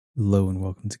Hello and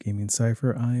welcome to Gaming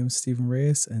Cypher. I am Stephen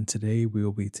Reyes, and today we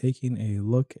will be taking a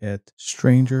look at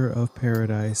Stranger of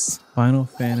Paradise Final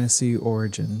Fantasy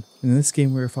Origin. In this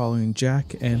game, we're following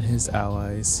Jack and his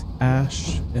allies,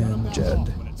 Ash and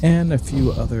Jed, and a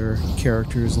few other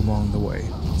characters along the way.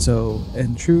 So,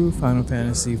 in true Final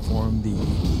Fantasy form, the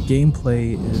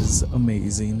gameplay is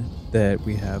amazing. That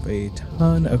we have a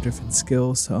ton of different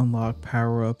skills to unlock,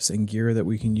 power-ups and gear that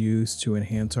we can use to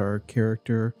enhance our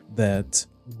character, that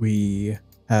we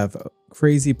have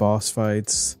crazy boss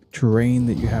fights, terrain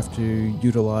that you have to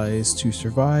utilize to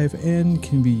survive, and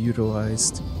can be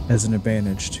utilized as an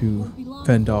advantage to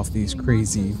fend off these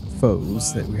crazy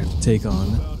foes that we have to take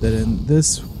on. That in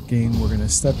this game we're going to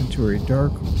step into a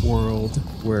dark world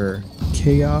where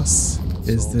chaos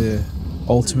is the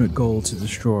ultimate goal to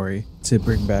destroy, to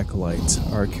bring back light.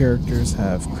 Our characters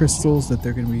have crystals that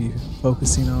they're going to be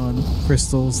focusing on,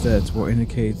 crystals that will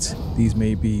indicate these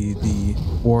may be the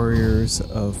warriors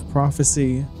of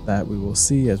prophecy that we will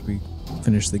see as we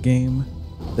finish the game.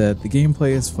 That the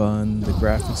gameplay is fun, the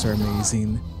graphics are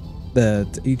amazing,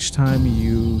 that each time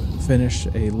you finish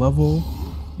a level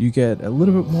you get a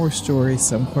little bit more story,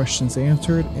 some questions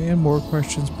answered, and more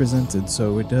questions presented,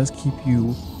 so it does keep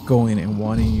you going and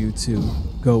wanting you to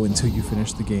go until you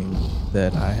finish the game.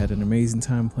 That I had an amazing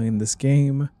time playing this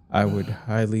game. I would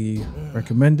highly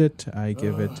recommend it. I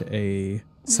give it a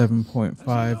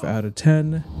 7.5 out of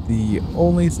 10. The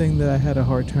only thing that I had a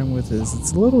hard time with is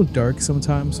it's a little dark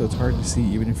sometimes, so it's hard to see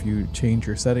even if you change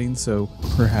your settings, so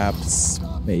perhaps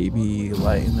maybe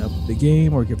lighten up the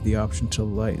game or give the option to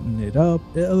lighten it up.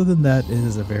 Other than that, it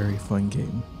is a very fun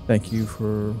game. Thank you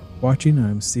for watching.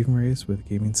 I'm Stephen Reyes with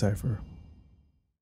Gaming Cypher.